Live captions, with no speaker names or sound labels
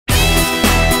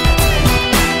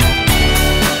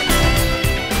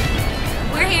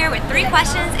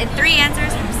questions and 3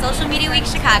 answers from Social Media Week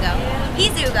Chicago.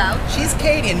 He's Ugo. She's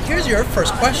Katie, and here's your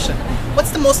first question.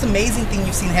 What's the most amazing thing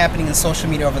you've seen happening in social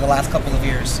media over the last couple of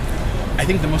years? I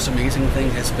think the most amazing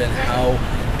thing has been how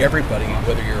everybody,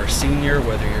 whether you're a senior,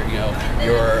 whether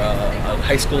you're a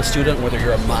high school student, whether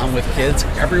you're a mom with kids,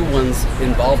 everyone's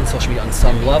involved in social media on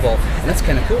some level, and that's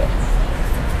kind of cool.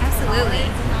 Absolutely.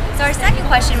 So our second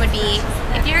question would be,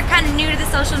 if you're kind of new to the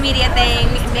social media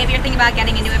thing, maybe you're thinking about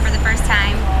getting into it for the first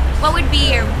time, what would be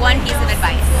your one piece of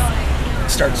advice?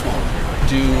 Start small.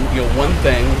 Do one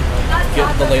thing, get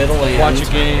the lay of the land, watch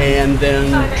a game, and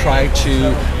then try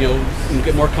to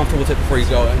get more comfortable with it before you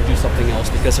go and do something else.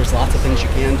 Because there's lots of things you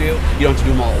can do. You don't have to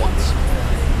do them all at once.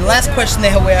 The last question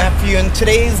that we have for you, in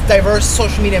today's diverse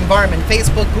social media environment,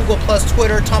 Facebook, Google+,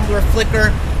 Twitter, Tumblr, Flickr,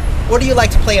 what do you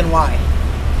like to play and why?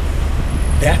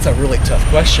 That's a really tough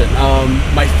question.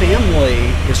 My family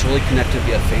is really connected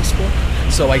via Facebook,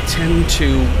 so I tend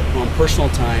to, on personal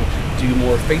time, do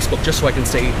more Facebook just so I can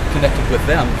stay connected with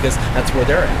them because that's where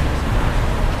they're at.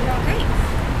 Great.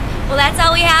 Well, that's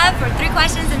all we have for 3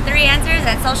 questions and 3 answers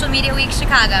at Social Media Week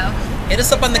Chicago. Hit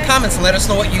us up in the comments and let us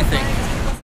know what you think.